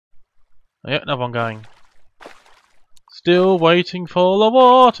Yeah, another one going. Still waiting for the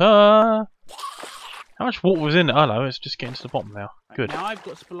water. How much water was in it? Hello, it's just getting to the bottom now. Good. Now I've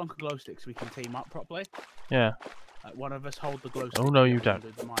got Spelunker glow sticks, so we can team up properly. Yeah. One of us hold the glow stick. Oh no, you don't.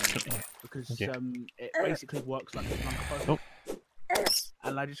 Because it basically works like a Spelunker potion. Oh.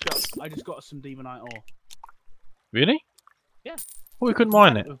 And I just got some demonite ore. Really? Yeah. Well, we couldn't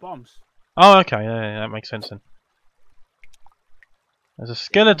mine it. With bombs. Oh, okay. Yeah, that makes sense then. There's a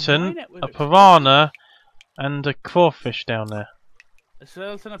skeleton, a piranha, and a crawfish down there. A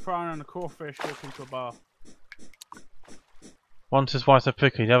skeleton, a piranha, and a crawfish walk into a bar. One says, why so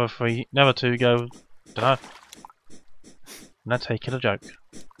prickly? The other two go, dunno. And that's how you kill a joke.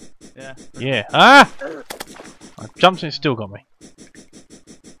 Yeah. Yeah. Ah! I jumped and it still got me.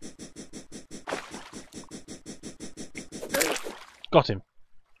 Got him.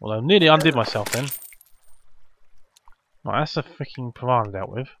 Well, I nearly undid myself then. Right, that's a freaking piranha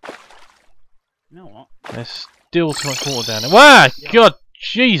dealt with. You know what? There's still too much water down there. Wow! Yeah. God,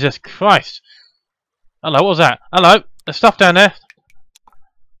 Jesus Christ! Hello, what was that? Hello! There's stuff down there!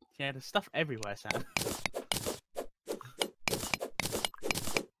 Yeah, there's stuff everywhere, Sam.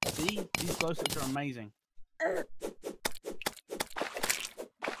 See? These glow sticks are amazing.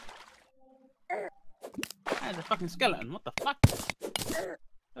 There's a fucking skeleton. What the fuck?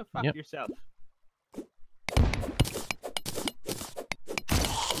 Go fuck yourself.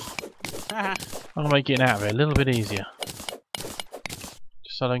 I'm gonna make getting out of here a little bit easier.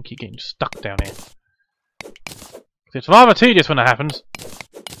 Just so I don't keep getting stuck down here. It's rather tedious when it happens.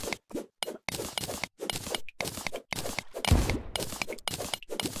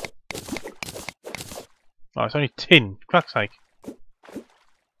 Oh, it's only tin. For fuck's sake.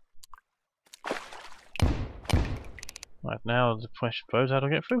 Right, now the question is, how do I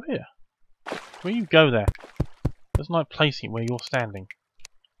get through here? Where you go there? Doesn't like placing it where you're standing.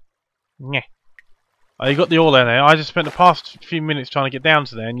 Nyeh. Oh, you got the ore there. I just spent the past few minutes trying to get down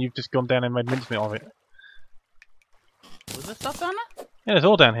to there, and you've just gone down and made mincemeat of it. Was there stuff down there? Yeah, there's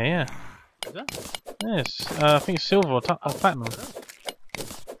ore down here, yeah. Is there? Yes, I think it's silver or platinum. Would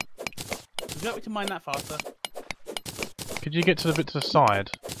you like me to mine that faster? Could you get to the bit to the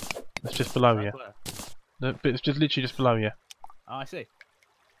side? That's just below you. The bit's just literally just below you. Oh, I see.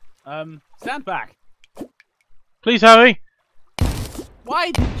 Stand back. Please hurry!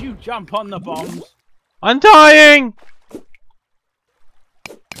 Why did you jump on the bombs? I'm dying!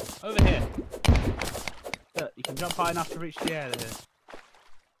 Over here. Look, you can jump high enough to reach the air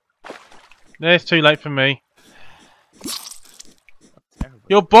here. It's too late for me.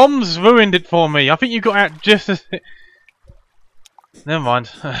 Your bombs ruined it for me. I think you got out just as... Never mind.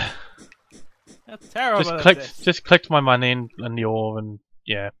 That's terrible. Just collect my money and the ore, and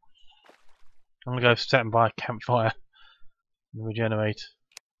yeah. I'm gonna go sit and buy a campfire and regenerate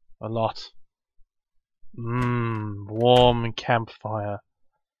a lot. Warm campfire.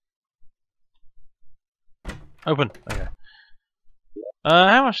 Open. Okay.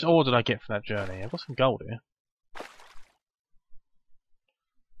 How much ore did I get for that journey? I've got some gold here.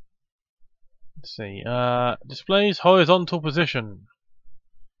 Let's see. Displays horizontal position.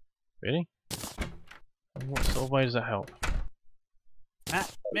 Really? What sort of way does that help? Ah,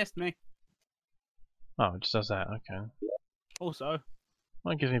 missed me. Oh, it just does that. Okay. Also,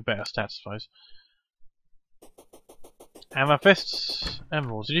 That gives me better stats, I suppose. Amethysts,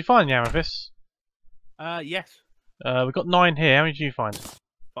 emeralds. Did you find the amethysts? yes. We've got 9 here. How many did you find?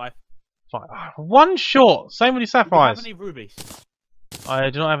 5. 5. One short. Same with the sapphires. Do you have any rubies? I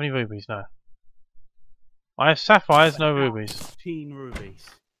do not have any rubies. No. I have sapphires, no rubies. 15 rubies.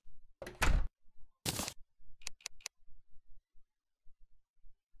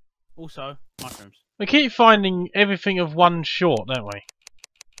 Also, mushrooms. We keep finding everything of one short, don't we?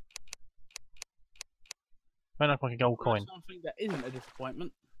 Went up like a gold coin. Something that isn't a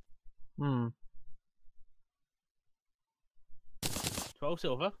disappointment. 12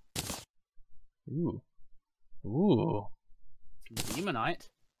 silver. Ooh. Ooh. Demonite.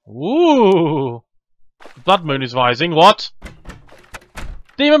 Ooh. Blood moon is rising. What?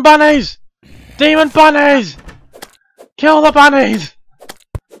 Demon bunnies! Demon bunnies! Kill the bunnies!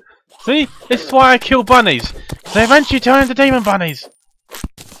 See? This is why I kill bunnies. They eventually turn into demon bunnies.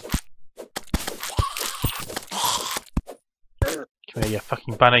 Come here, you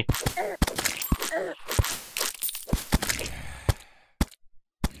fucking bunny.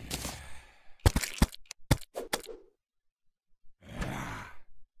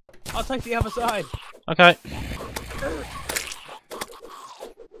 I'll take the other side. Okay.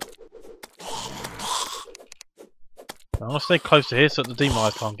 I want to stay close to here so that the demon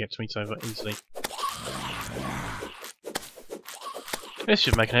eyes can't get to me so easily. This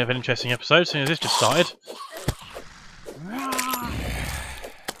should make an interesting episode, seeing as this just started.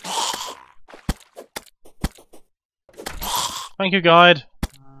 Thank you, guide.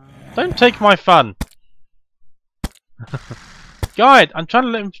 Don't take my fun. Guide, I'm trying to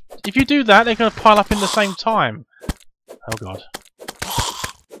let him... If you do that, they're going to pile up in the same time. Oh god.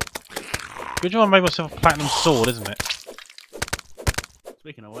 Good job I made myself a platinum sword, isn't it?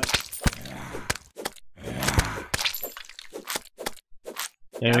 Speaking of which...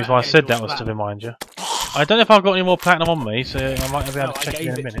 The only reason why I said that was to remind you. I don't know if I've got any more platinum on me, so I might be able to check it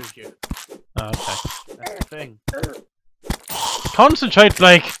in a minute. Oh, okay. That's the thing. Concentrate,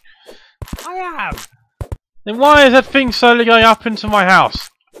 Blake! I have! Then why is that thing slowly going up into my house?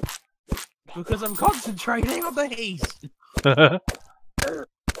 Because I'm concentrating on the heat!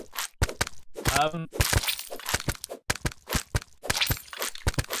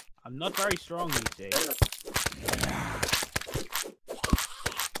 I'm not very strong, you see.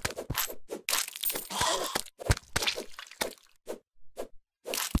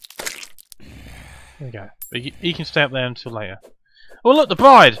 There we go. But he can stay up there until later. Oh look, the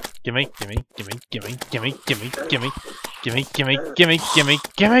bride! Gimme, gimme, gimme, gimme, gimme, gimme, gimme, gimme, gimme, gimme, gimme,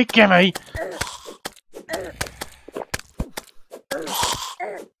 gimme, gimme!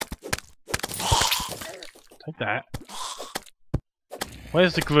 Take that.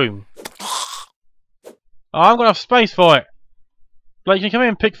 Where's the groom? Oh, I haven't got enough space for it! Blake, can you come in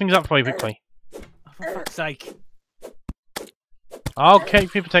and pick things up for me quickly? Oh, for fuck's sake. I'll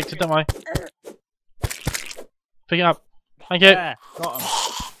keep you protected, don't I? Pick it up. Thank you. Yeah, got him.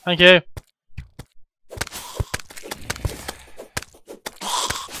 Thank you.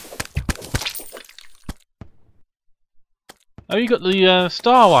 Oh, you got the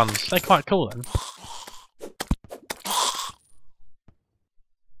star ones. They're quite cool then.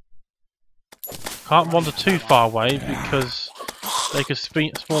 Can't wander too far away because they could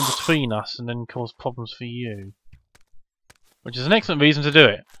spawn between us and then cause problems for you. Which is an excellent reason to do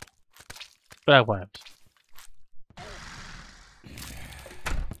it. But I won't.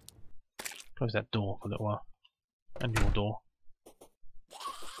 Close that door for a little while. And your door.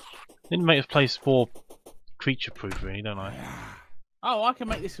 Didn't make this place more creature proof really, don't I? Oh, I can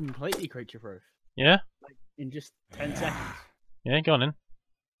make this completely creature proof. Yeah? Like, in just 10 seconds. Yeah, go on then.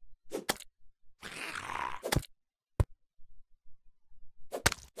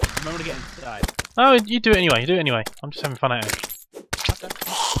 Remember to get inside. Oh, you do it anyway, you do it anyway. I'm just having fun out here. Okay.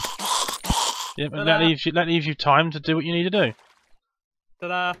 Yeah, but that leaves you time to do what you need to do.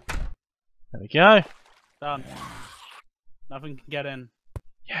 Ta-da! There we go. Done. Nothing can get in.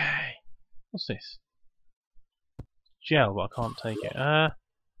 Yay. What's this? Gel, but I can't take it.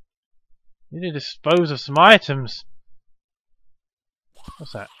 Need to dispose of some items.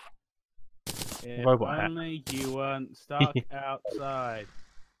 What's that? If Robot hat. only you weren't stuck outside.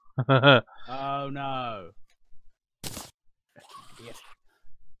 Oh no. Idiot.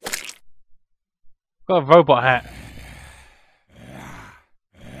 Got a robot hat.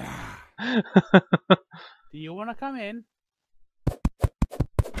 Do you want to come in?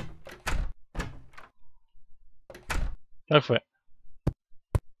 Go for it.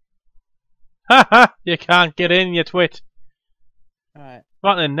 Ha ha! You can't get in, you twit. Alright.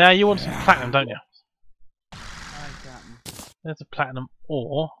 Right then, now you want some platinum, don't you? I got 'em. There's a platinum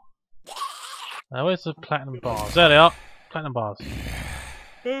ore. Now where's the platinum bars? There they are. Platinum bars.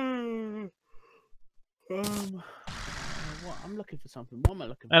 What? I'm looking for something. What am I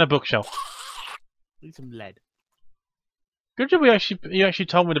looking for? And a bookshelf. I need some lead. Good job you actually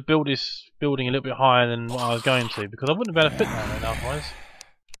told me to build this building a little bit higher than what I was going to, because I wouldn't have been able to fit that then otherwise.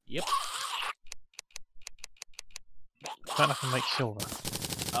 Yep. In fact, I can make silver.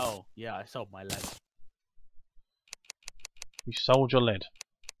 Oh, yeah, I sold my lead. You sold your lead.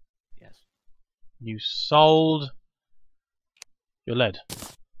 Yes. You sold your lead.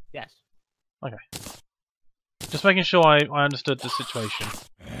 Yes. Okay. Just making sure I understood the situation.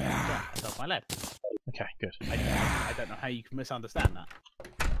 Yeah, I sold my lead. Okay, good. I don't know how you can misunderstand that.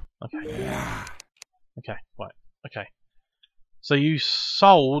 Okay. Okay, right. Okay. So you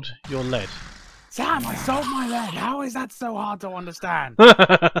sold your lead. Sam, I sold my lead. How is that so hard to understand?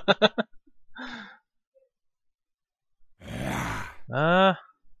 I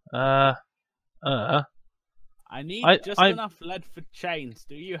need just enough lead for chains.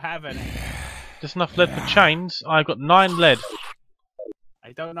 Do you have any? Just enough lead for chains? I've got 9 lead.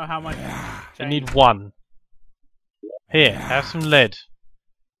 I don't know how much chains. You need 1. Here, have some lead.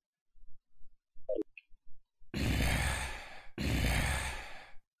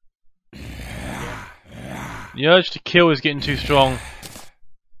 The urge to kill is getting too strong.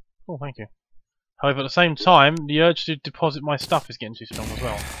 Oh, thank you. However, at the same time, the urge to deposit my stuff is getting too strong as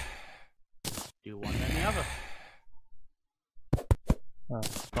well. Do you want any other? Oh,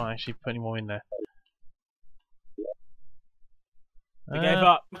 can't actually put any more in there. We gave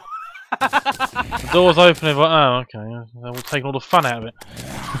up. The door's open. Oh, okay. We're taking all the fun out of it.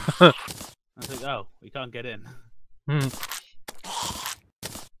 I think, oh, we can't get in. Hmm.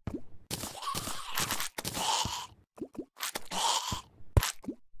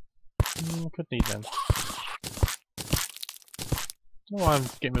 Could need them. Don't know why I'm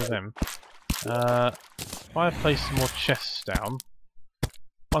getting rid of them. If I place some more chests down,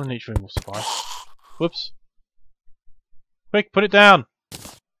 one in each room will suffice. Whoops. Quick, put it down!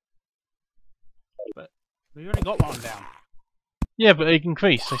 But we already got one down. Yeah, but they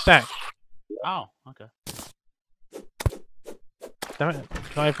increase, they stack. Oh, okay. Damn it.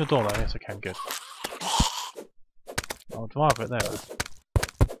 Can I open the door though? Yes, I can, good. I'll drive it there.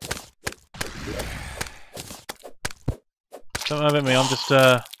 Don't worry about me, I'm just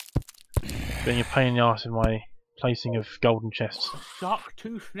being a pain in the arse in my placing of golden chests. A shark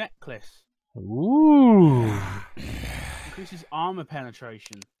tooth necklace. Ooh! Increases armor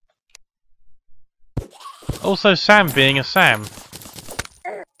penetration. Also Sam being a Sam.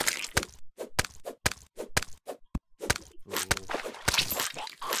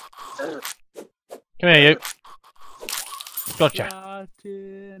 Come here, you. Gotcha.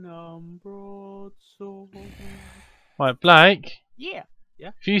 Right, Blake. Yeah.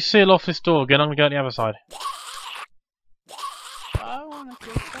 Yeah. If you seal off this door again, I'm gonna go to the other side. I wanna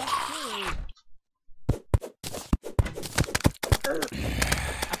go back.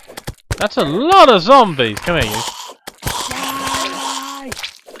 That's a lot of zombies. Come here,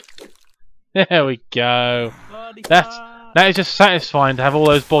 you. There we go. That is just satisfying to have all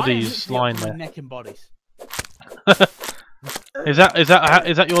those bodies lying there. Neck and bodies. Is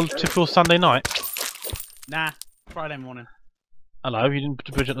that your typical Sunday night? Nah, Friday morning. Hello, you didn't put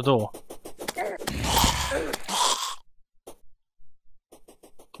the bridge at the door.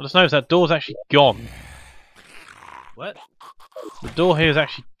 I just noticed that door's actually gone. What? The door here is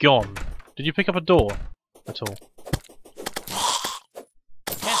actually gone. Did you pick up a door at all?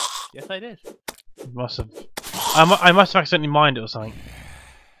 Yeah, yes I did. You must have. I must have accidentally mined it or something.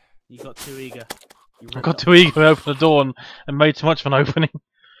 You got too eager. I got too eager to open the door and made too much of an opening.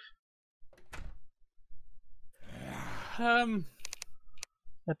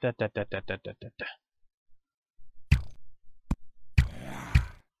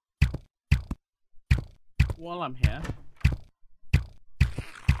 While I'm here,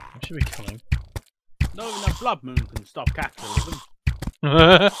 I should be coming. not even a blood moon can stop capitalism.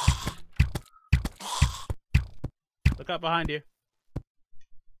 Look up behind you.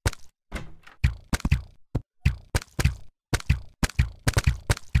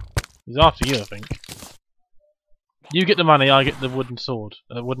 He's after you, I think. You get the money, I get the wooden sword.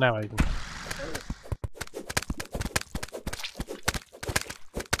 Wooden arrow even.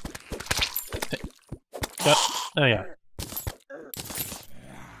 Go. Oh yeah.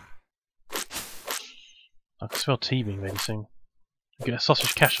 I can smell tea being ready soon. I'll get a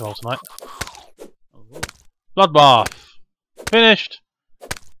sausage casserole tonight. Oh. Bloodbath! Finished!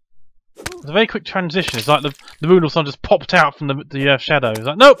 It's a very quick transition. It's like the moon or sun just popped out from the shadow. It's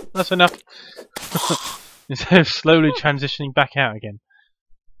like, nope, that's enough. Instead of slowly transitioning back out again.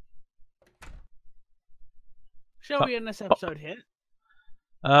 Shall we end this episode here?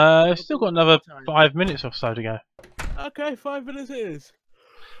 We've still got another 5 minutes or so to go. Okay, 5 minutes it is.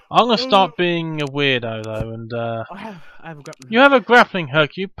 I'm gonna start being a weirdo though, and I have a grappling. You have a grappling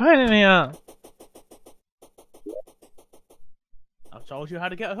hook. You pain in the ass. I've told you how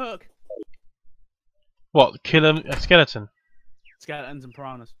to get a hook. What? Kill a skeleton? Skeletons and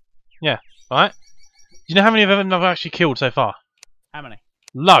piranhas. Yeah. Right. Do you know how many I've actually killed so far? How many?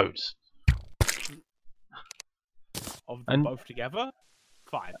 Loads. Of them both together?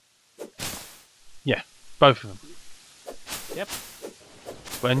 5. Yeah, both of them. Yep.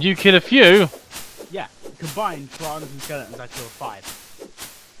 When you kill a few, yeah, combined piranhas and skeletons, I killed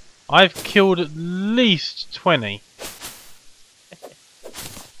 5. I've killed at least 20.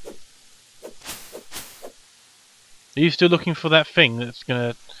 Are you still looking for that thing that's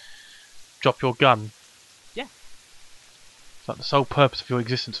gonna drop your gun? Yeah. It's like the sole purpose of your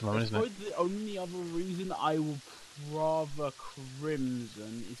existence at the moment, isn't it? The only other reason I will rather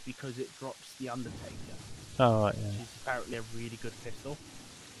Crimson is because it drops the Undertaker. Oh, right, yeah. Which is apparently a really good pistol.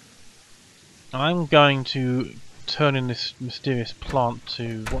 I'm going to turn in this mysterious plant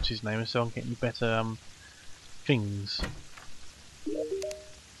to what's his name, so I'm getting better things.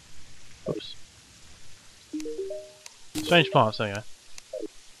 Oops. Strange plants, there you go.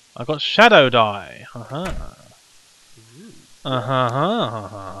 I got shadow dye. Uh-huh. Ooh.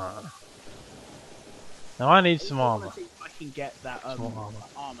 Uh-huh. Now I need some I armor. want to see if I can get that Some more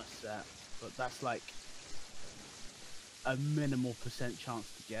armor set, but that's like a minimal % chance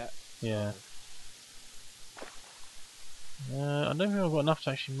to get. Yeah. So. I don't think I've got enough to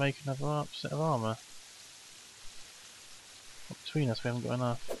actually make another set of armor. Between us, we haven't got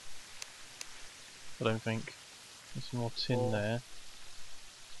enough. I don't think. There's some more tin there.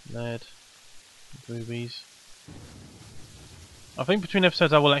 Lead. Rubies. I think between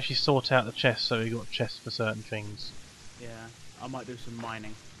episodes I will actually sort out the chests so we've got chests for certain things. Yeah, I might do some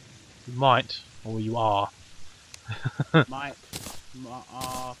mining. You might, or you are. Might,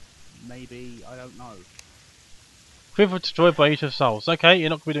 maybe, I don't know. Quiver destroyed by each of souls. Okay, you're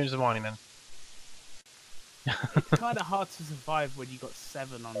not going to be doing some mining then. It's kind of hard to survive when you got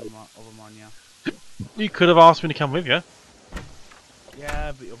 7 of them on you. You could have asked me to come with you.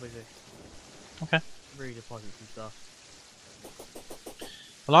 Yeah, but you're busy. Okay. Really deposits and stuff.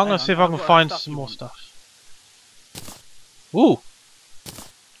 Well, I'm going to see if I can find some more stuff. Ooh!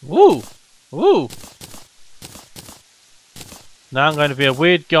 Ooh! Ooh! Now I'm going to be a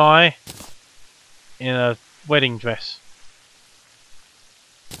weird guy in a wedding dress.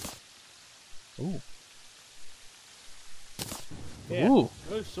 Ooh. Yeah, Ooh.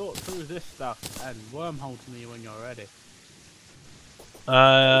 go sort through this stuff and wormhole to me when you're ready.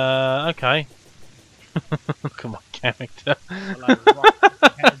 Okay. Look at my character. Like,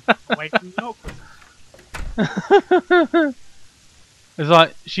 right, away from your It's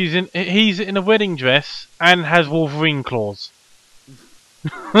like he's in a wedding dress and has Wolverine claws.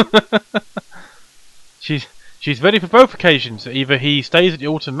 She's ready for both occasions. Either he stays at the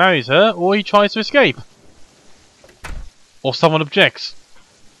altar and marries her, or he tries to escape. Or someone objects.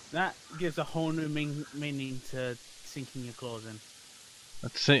 That gives a whole new meaning to sinking your claws in.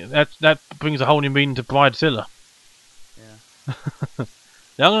 That brings a whole new meaning to Bridezilla. Yeah.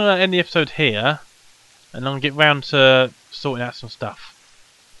 Now I'm going to end the episode here, and I'm going to get round to sorting out some stuff.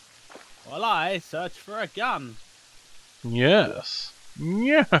 While I search for a gun. Yes.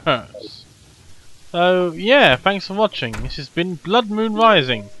 Yes. So, yeah, thanks for watching. This has been Blood Moon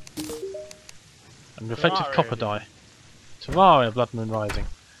Rising. And Reflective Terraria, Copper Dye. Terraria Blood Moon Rising.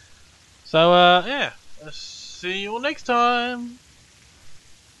 So, yeah. See you all next time.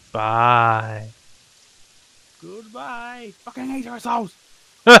 Bye. Goodbye. Fucking hate yourselves.